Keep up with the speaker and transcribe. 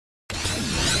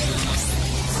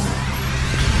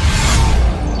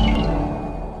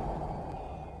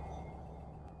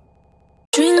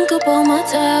up all my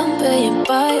time, paying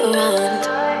by around.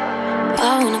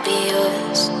 I wanna be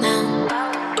yours now.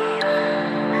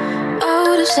 I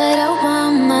would've stayed out my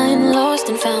mind, lost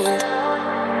and found.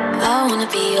 I wanna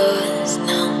be yours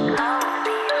now.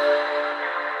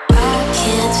 I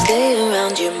can't stay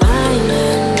around your mind,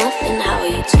 learn nothing how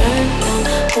you turn down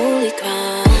holy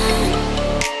ground.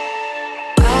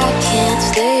 I can't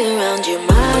stay around your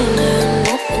mind, learn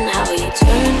nothing how you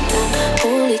turn down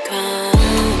holy ground.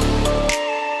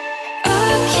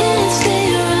 I can't stay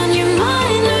around your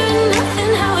mind, learn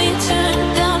nothing how you turn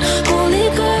down holy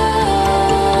ground.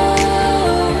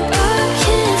 I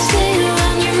can't stay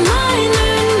around your mind,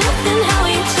 learn nothing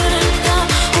how you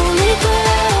turn down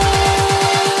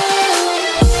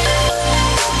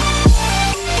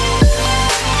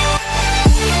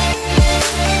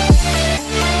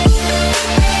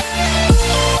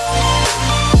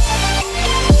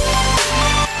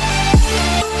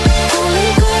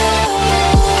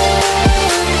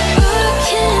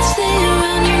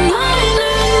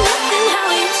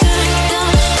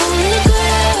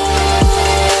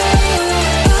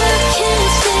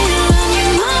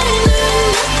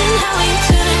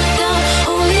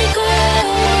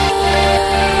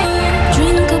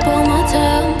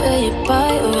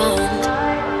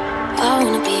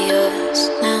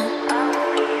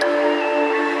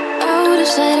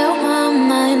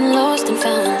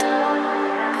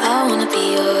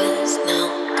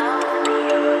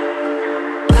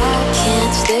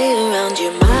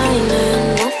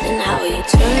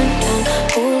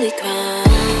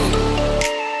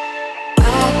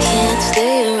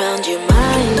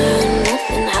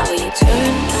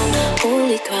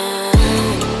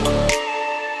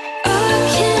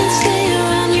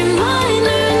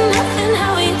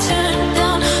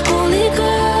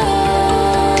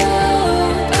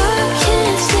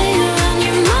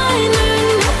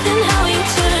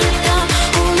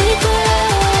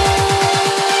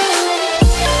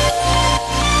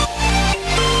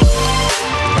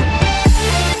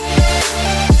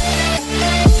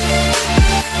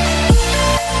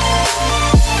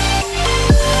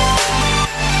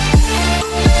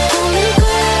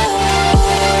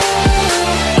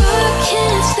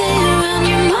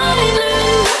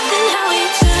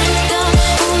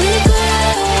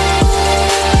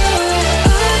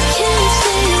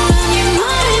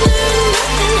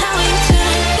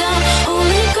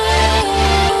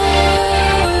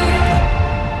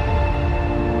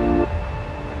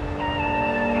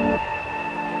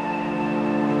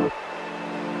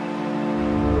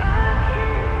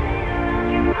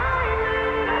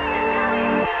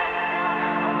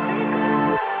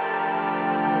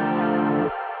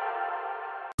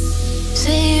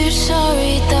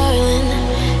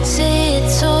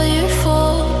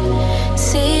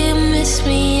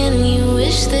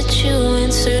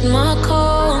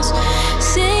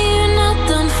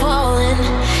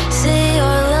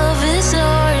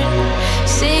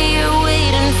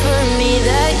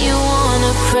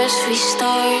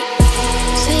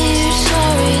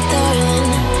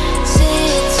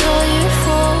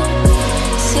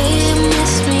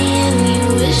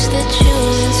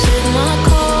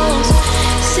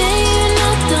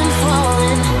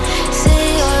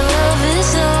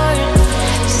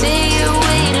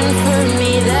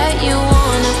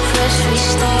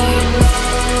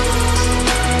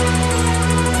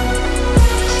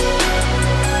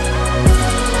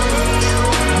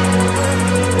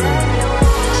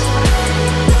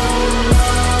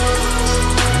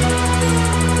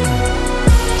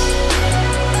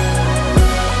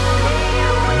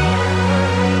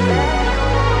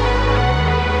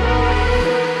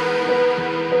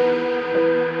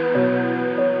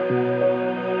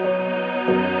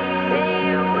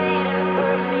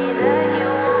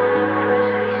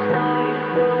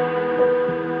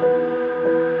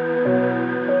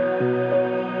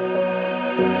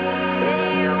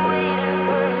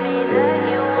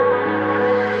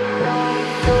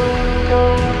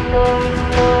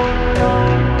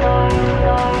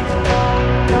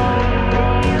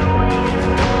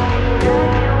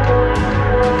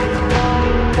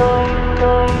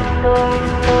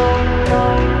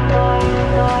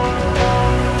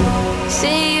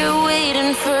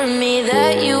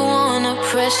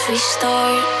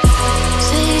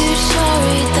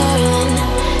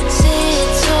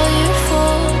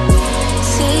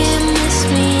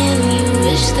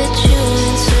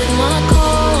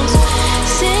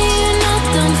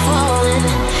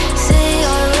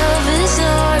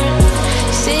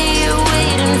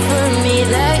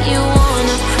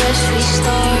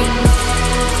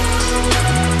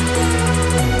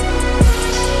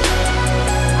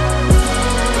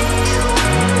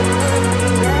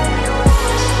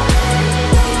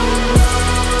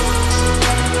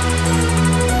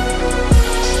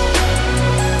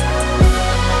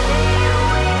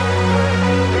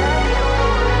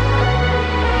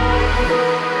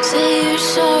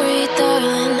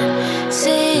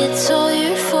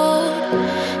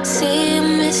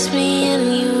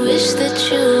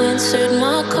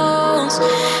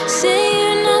arms. Say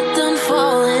you're not done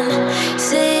falling.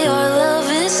 Say our love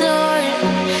is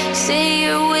hard. Say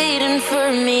you're waiting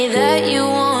for me, that you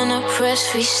wanna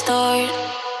press restart.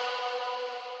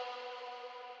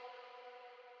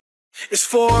 It's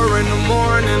 4 in the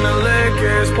morning, the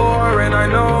liquor is pouring. I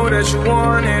know that you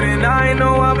want it, and I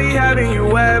know I'll be having you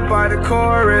wet by the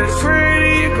chorus.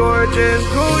 Pretty, gorgeous,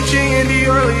 Gucci and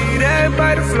Dior, dead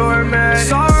by the floor, man.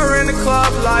 Saw her in the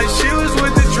club like she was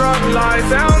with the drug life.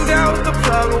 Found out the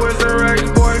plug was her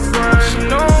ex-boyfriend. She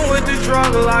know with the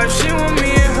drug life, she want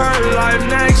me in her life.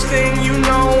 Next thing you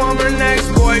know, I'm her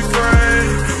next boyfriend.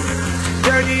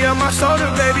 Dirty on my shoulder,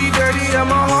 baby, dirty on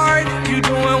my heart. You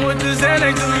doing what the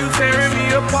Xanax do, you tearing me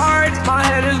apart. My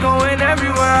head is going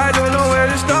everywhere, I don't know where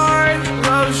to start.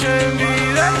 Love shouldn't be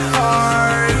that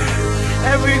hard.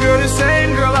 Every girl the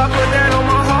same, girl, I put that on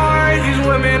my heart. These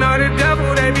women are the devil,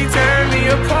 they be tearing me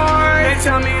apart. They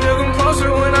tell me to come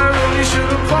closer when I really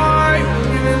should apart.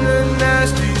 Even the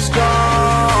nasty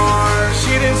scars,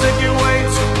 she done took it way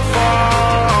too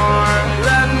far.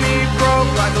 Left me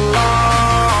broke like a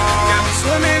log.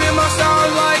 Swimming in my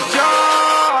stars like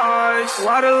Josh.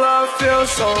 Why the love feel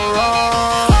so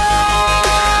wrong?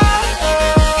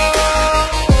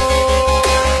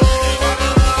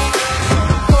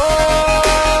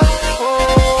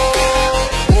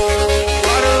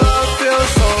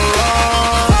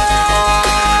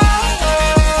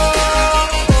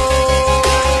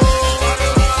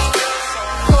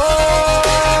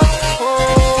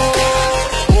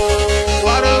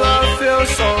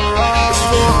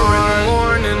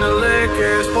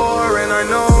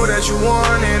 You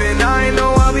want it, and I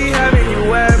know I'll be having you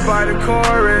wet by the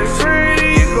chorus.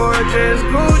 Pretty, gorgeous,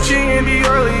 Gucci and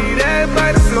Dior, dead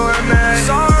by the floor, man.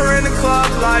 Saw her in the club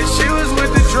like she was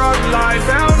with the drug life.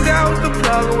 Found out the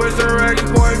plug was her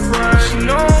ex-boyfriend. She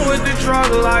know with the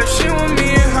drug life, she want me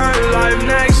in her life.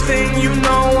 Next thing you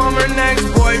know, I'm her next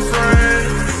boyfriend.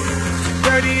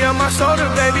 Dirty on my shoulder,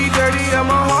 baby, dirty on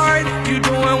my heart. You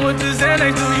doing what the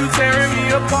Xanax do, you tearing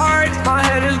me apart. My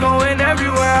head is going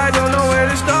everywhere, I don't know where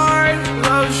to start.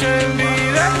 Love shouldn't be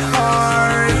that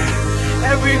hard.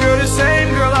 Every girl